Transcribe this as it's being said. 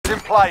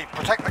play.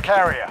 Protect the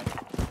carrier.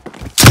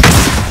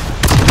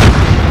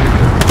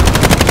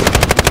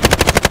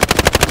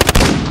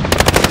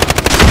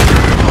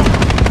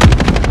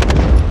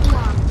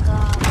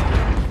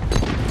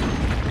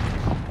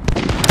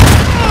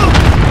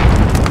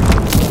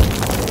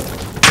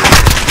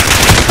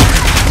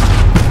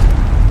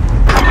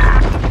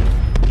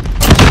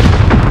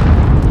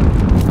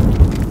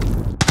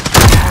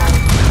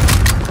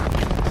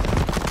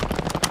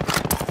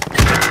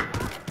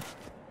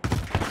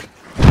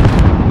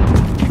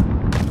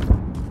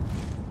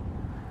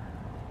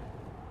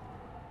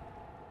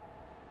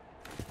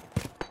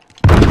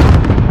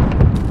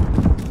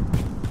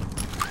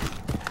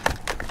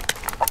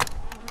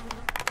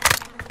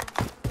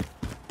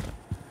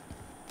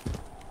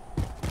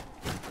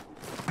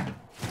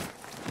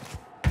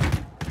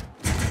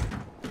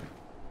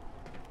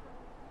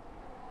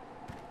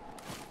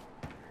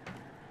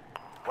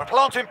 We're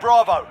planting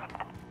Bravo.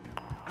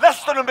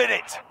 Less than a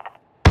minute.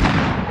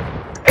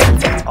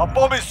 Our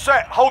bomb is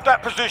set. Hold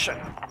that position.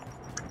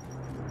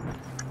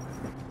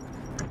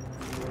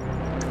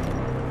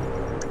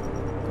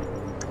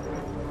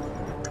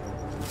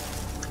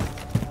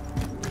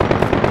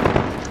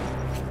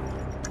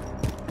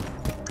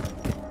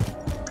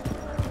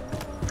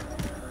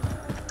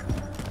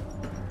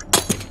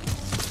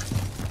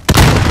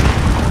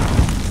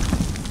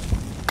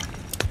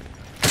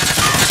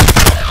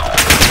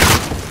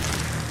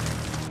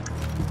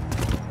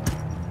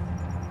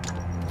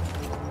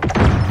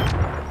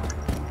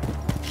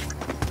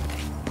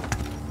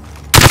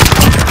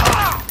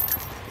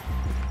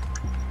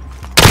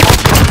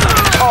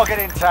 Target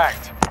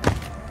intact.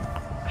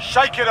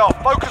 Shake it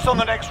off. Focus on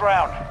the next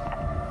round.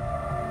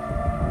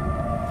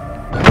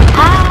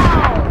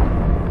 How?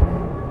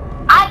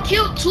 I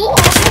killed 2 of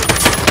them.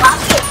 I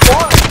killed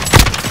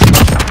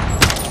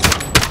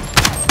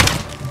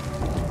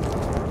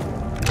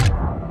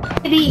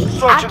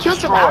 1. I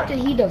killed him after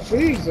he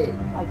defused it.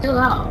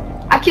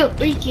 I killed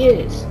 3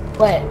 kids,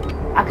 but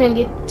I couldn't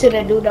get to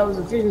that dude that was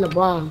defusing the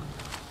bomb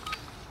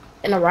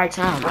in the right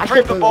time.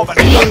 Retrieve the bomb and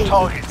hit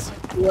targets.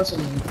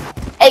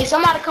 Hey,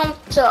 somebody come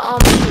to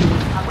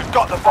We've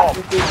got the bomb.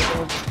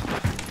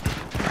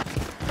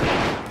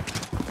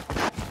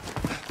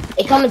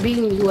 Hey, come to beat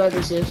me, whoever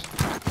this is.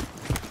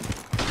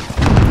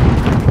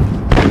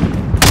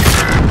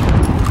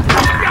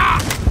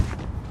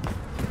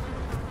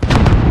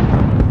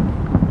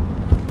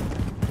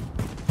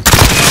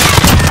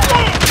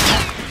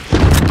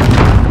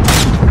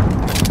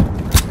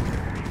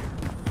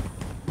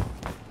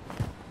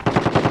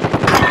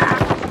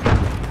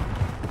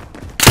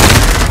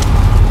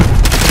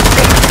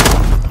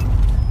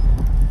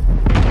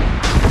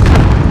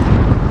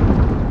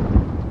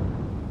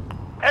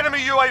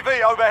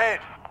 UAV overhead.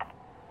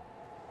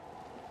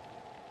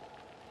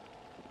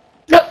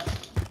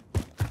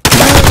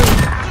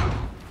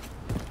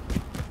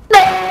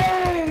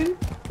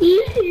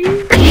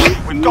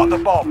 We've got the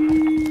bomb.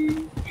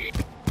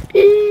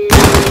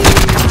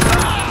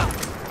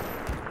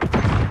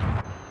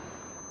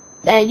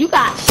 Man, you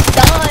got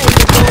stunned,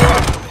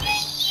 boy.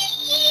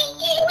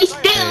 We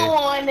still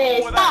on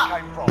this.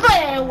 Stop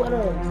playing with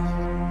us.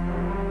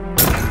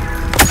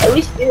 Hey,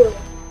 we still.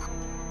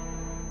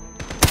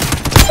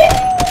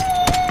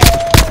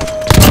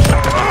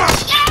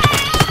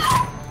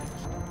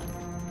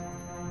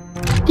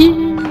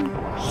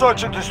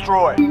 Search and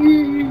destroy.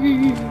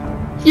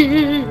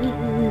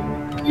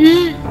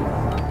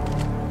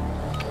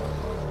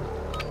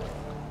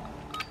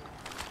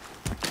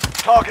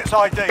 Target's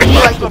ID.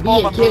 Press the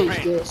bomb and move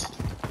in.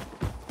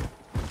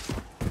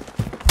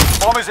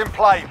 Bomb is in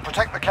play.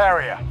 Protect the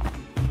carrier.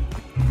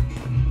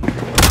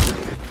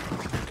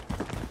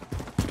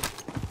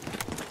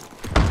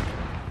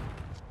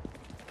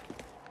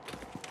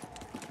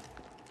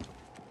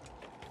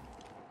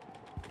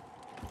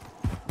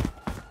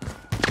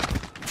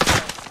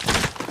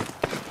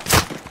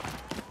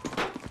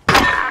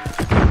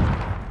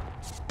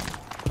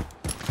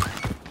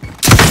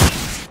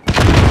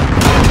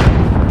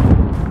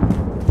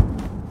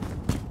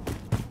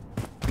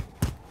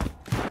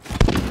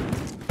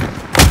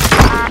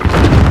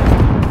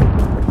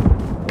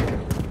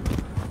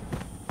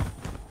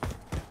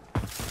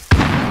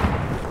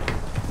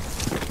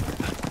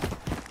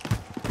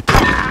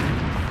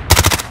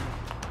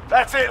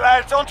 That's it,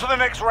 lads. On to the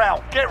next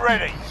round. Get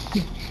ready.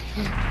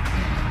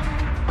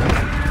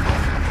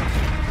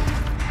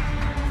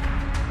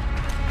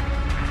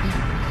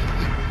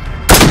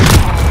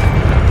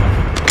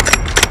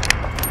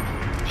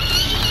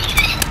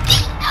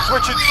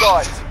 Switching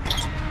sides.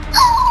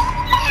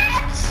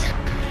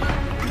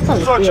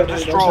 Search and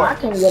destroy. I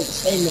can't get the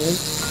same name.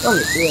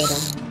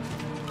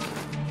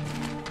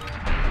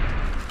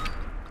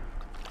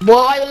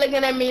 Boy, you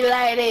looking at me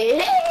like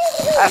that.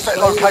 Asset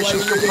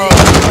locations confirmed.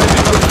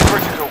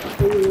 Critical.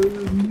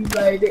 You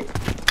like it.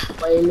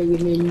 Why you looking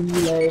at me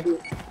like it?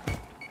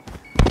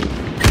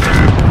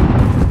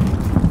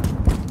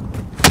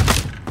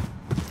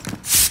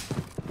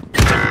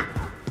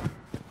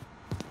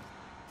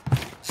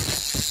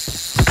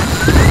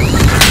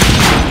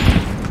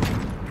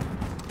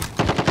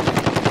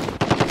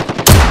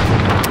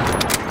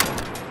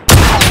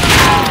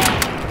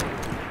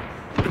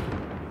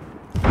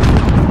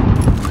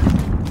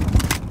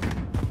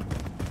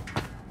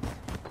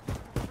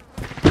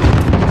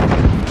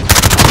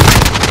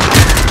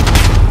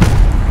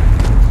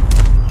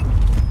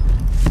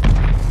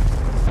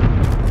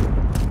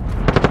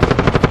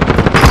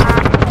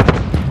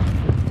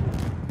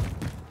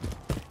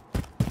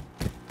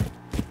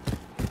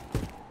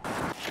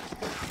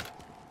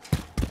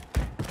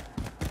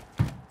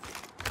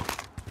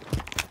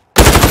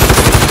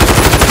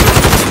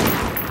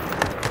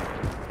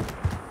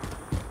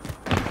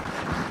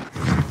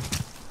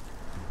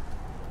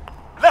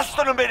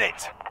 than a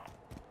minute.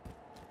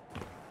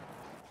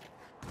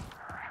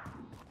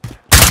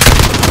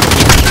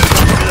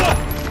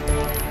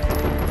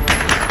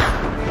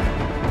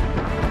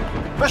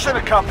 Mission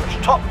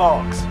accomplished. Top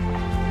marks.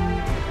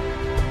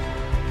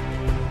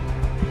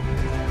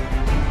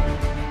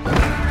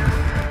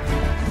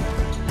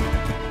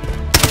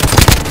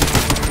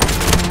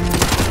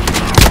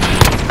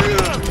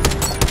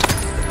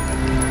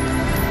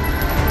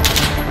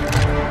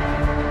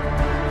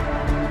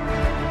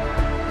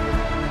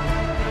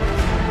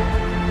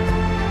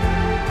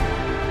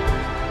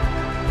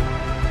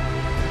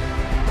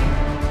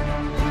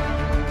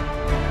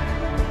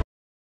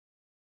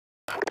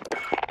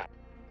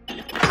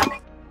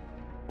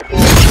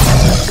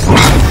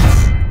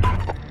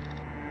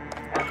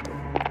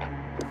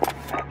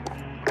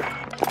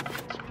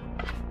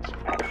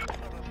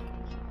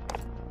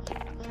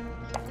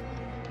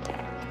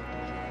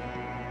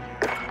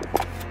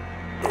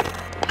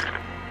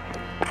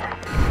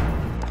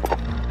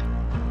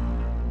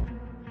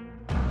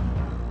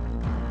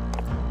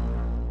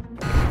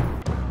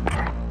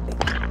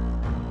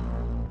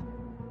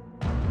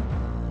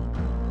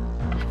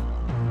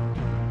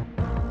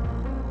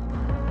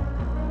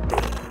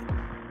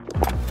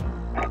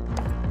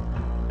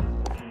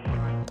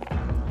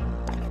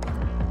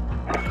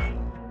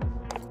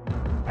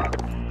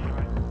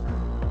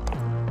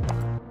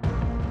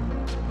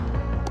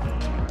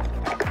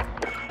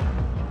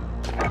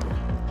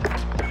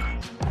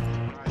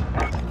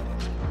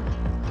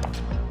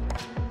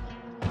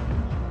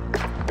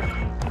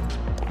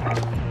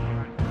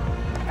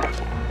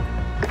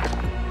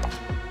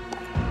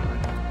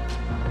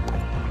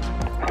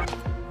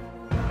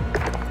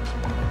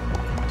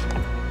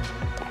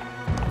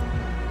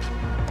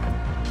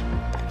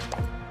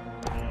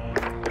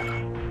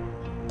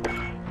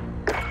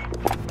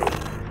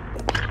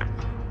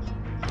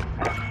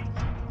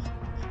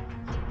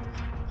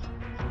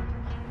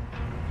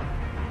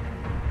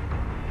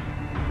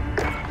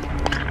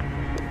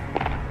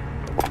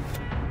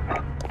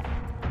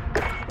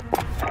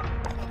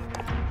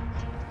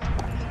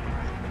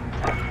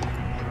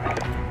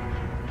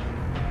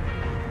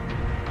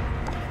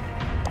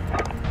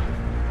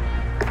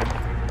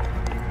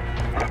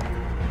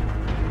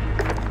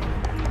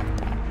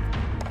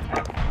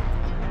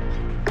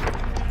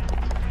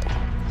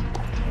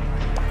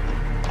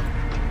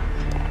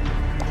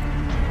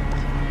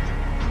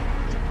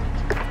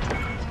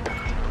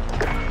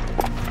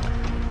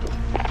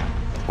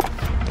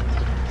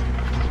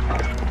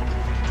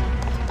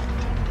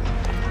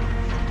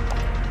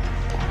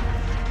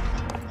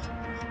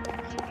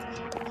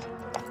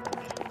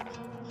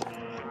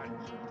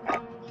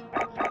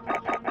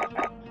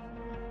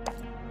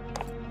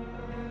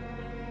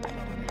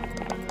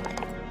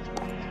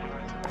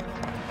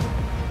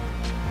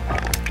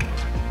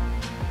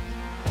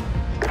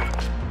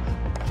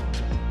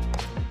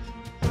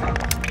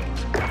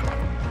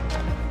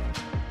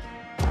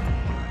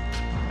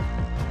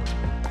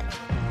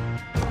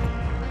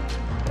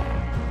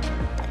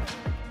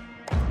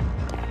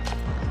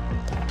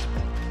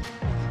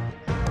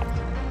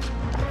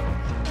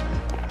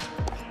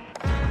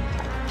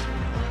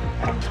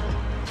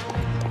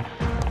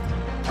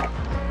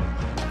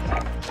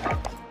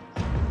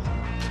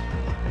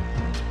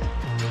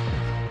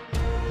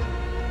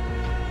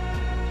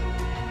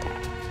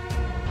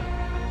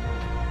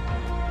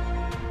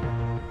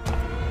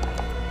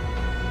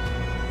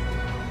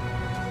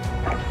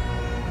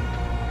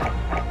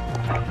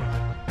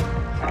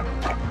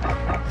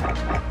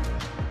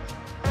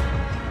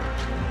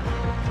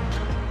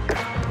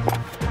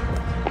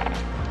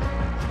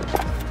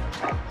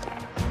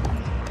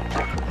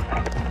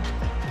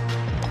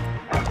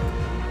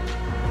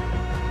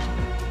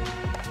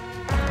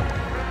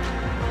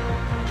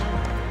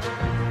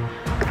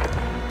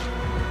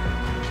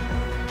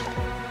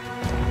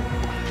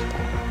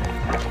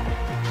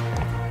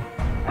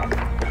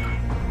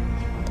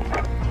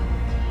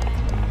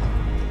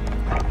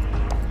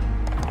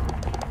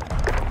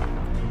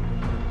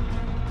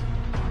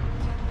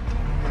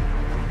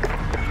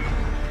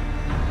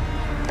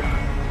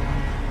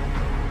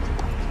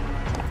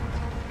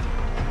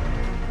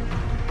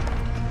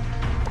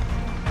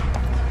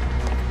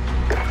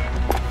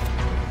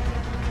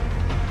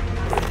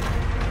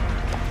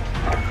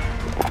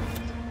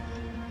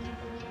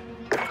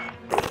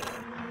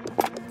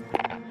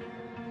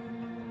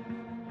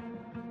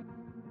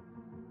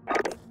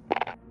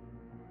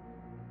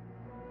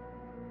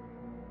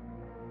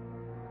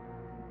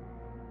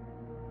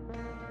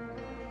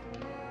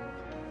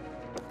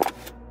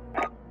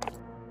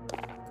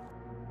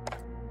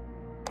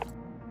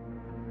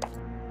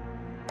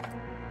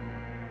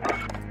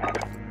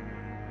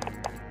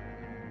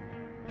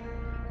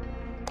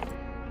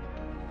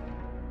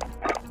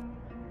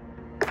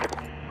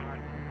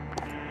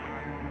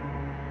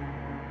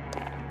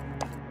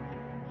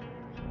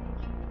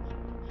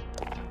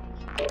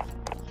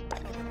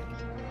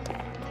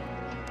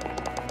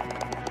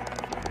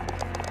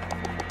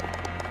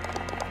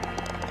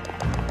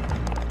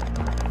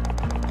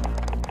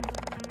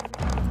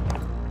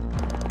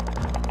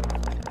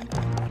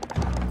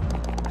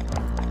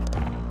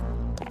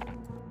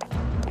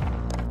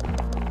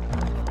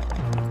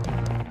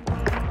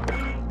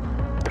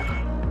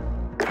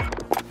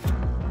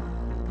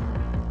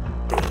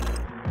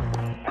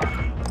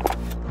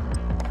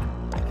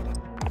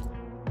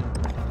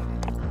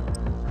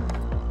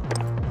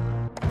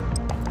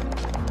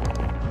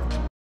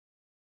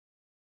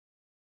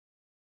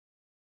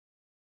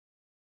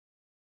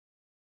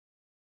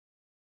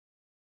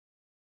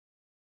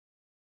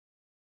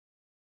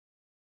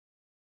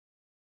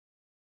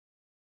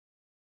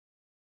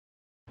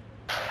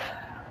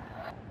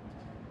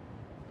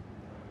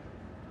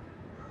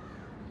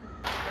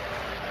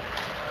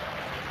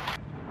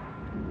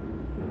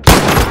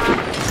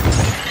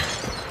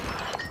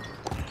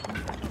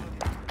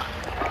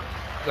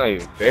 not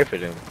even fair for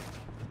them.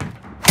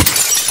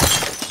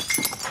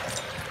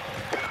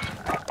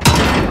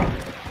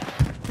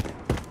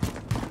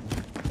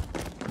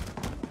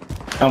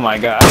 Oh my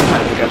god,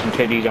 I just got some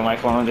titties on my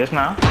phone just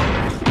now.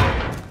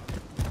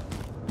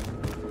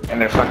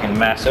 And they're fucking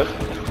massive.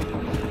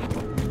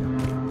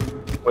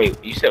 Wait,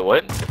 you said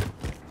what?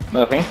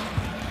 Nothing.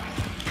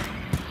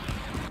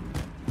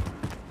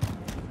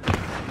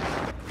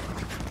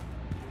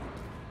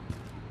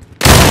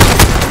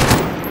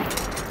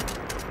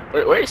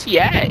 Where is he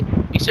at?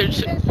 You said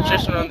He's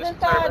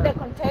inside the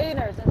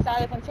containers,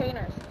 inside the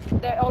containers.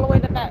 They're all the way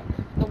in the back.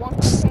 The one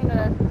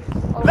container.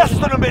 Less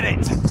than a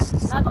minute.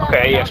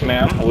 Okay, yes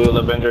ma'am. We will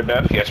avenge your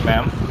death. Yes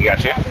ma'am. We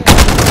got you.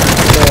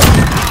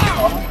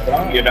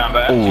 You're down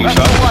bad. You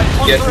suck.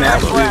 Yes ma'am.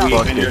 We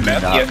will avenge your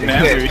death. Yes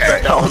ma'am. We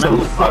respect our women.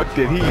 the fuck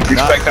did he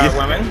Respect our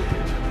women.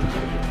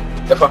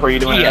 The fuck were you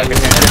doing? Yeah.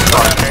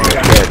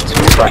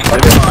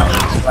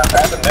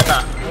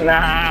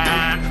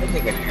 Nah. That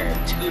nigga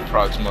had 2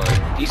 Proxima.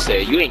 He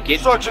said you ain't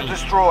getting Search and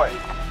destroy.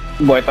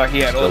 Boy, I thought he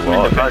had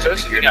ultimate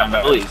defenses. You're down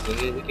bad. bullies.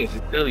 We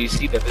can clearly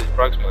see that this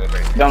Proxima is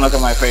right. Don't look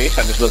at my face.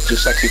 I just look too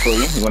sexy for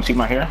you. You want to see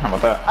my hair? How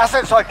about that?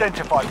 Assets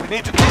identified. We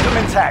need to keep them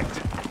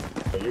intact.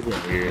 You're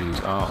being weird.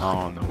 I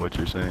don't know what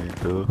you're saying,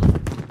 dude.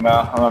 No,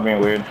 I'm not being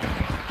weird.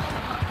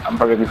 I'm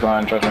perfectly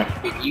fine. Trust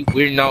me.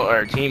 We're not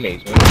our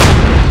teammates, man.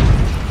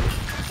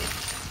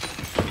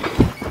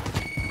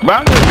 But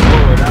I'm just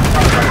forward.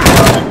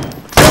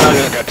 I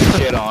just got the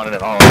shit on it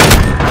and all.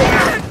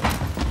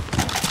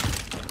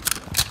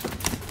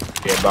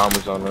 Yeah,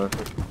 bombers on the.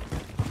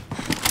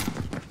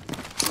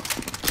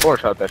 Or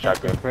shot that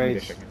shotgun.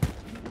 Crazy.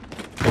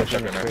 That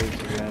shotgun. Crazy,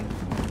 man.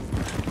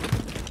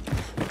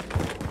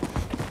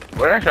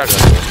 Where that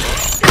shotgun go?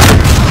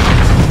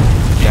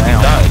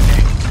 Yeah, died.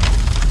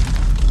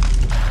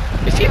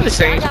 Is he in the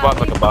same spot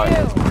like a bot?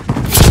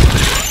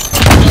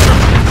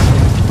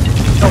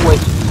 No way.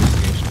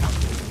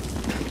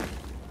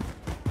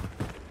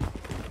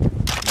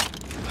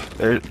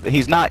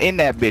 He's not in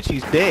that bitch.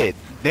 He's dead.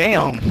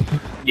 Damn.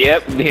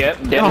 Yep.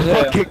 No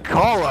fucking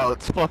call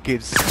outs.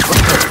 Fucking.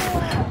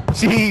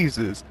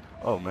 Jesus.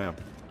 Oh man.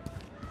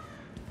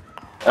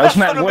 That's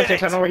Matt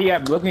Vortex. I know where he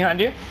at. Look behind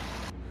you.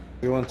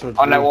 We want to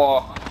On that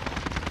wall.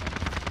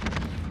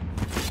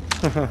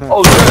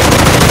 Oh shit.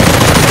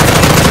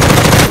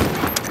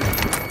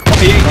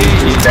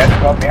 He's dead.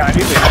 Oh, behind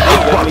you.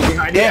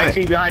 Behind you.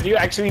 Actually behind you.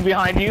 Actually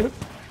behind you.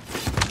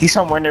 He's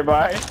somewhere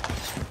nearby.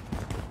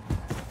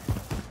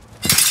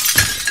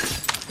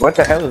 What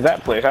the hell is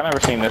that place? I've never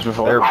seen this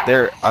before.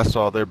 I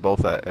saw they're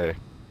both at A.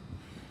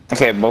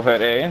 Okay, both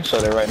at A, so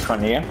they're right in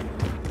front of you.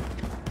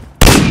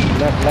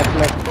 left.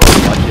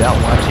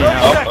 Watch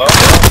out.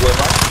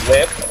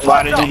 Left.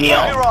 Why did you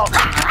yell?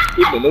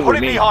 Put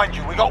it behind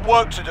you. We got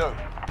work to do.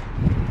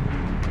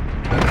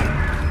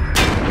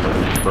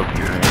 Broke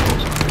your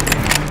ankles.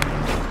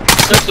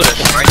 Just a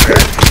sniper.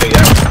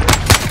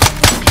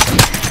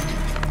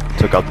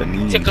 Took out the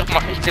knees. Took off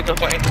my.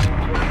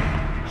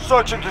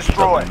 Search and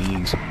destroy. The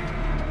knees.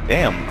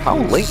 Damn, how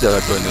late did I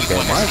join this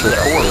game? Why is it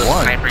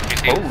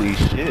 4-1? Holy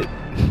shit.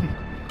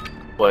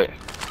 What?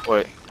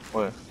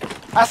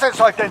 Assets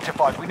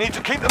identified. We need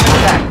to keep them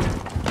intact.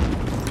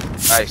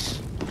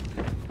 Nice.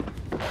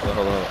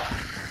 Hold on.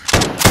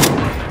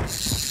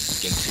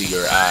 Into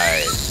your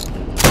eyes.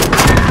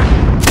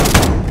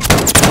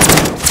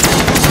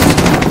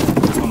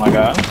 Oh my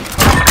god.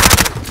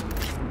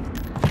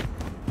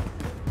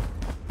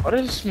 Why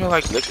does it smell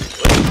like liquor?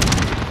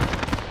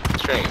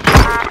 Strange.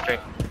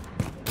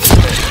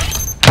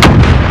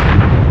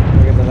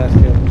 Look at the last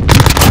kill.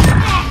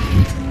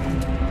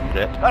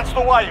 That's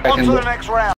the way. On to the next round.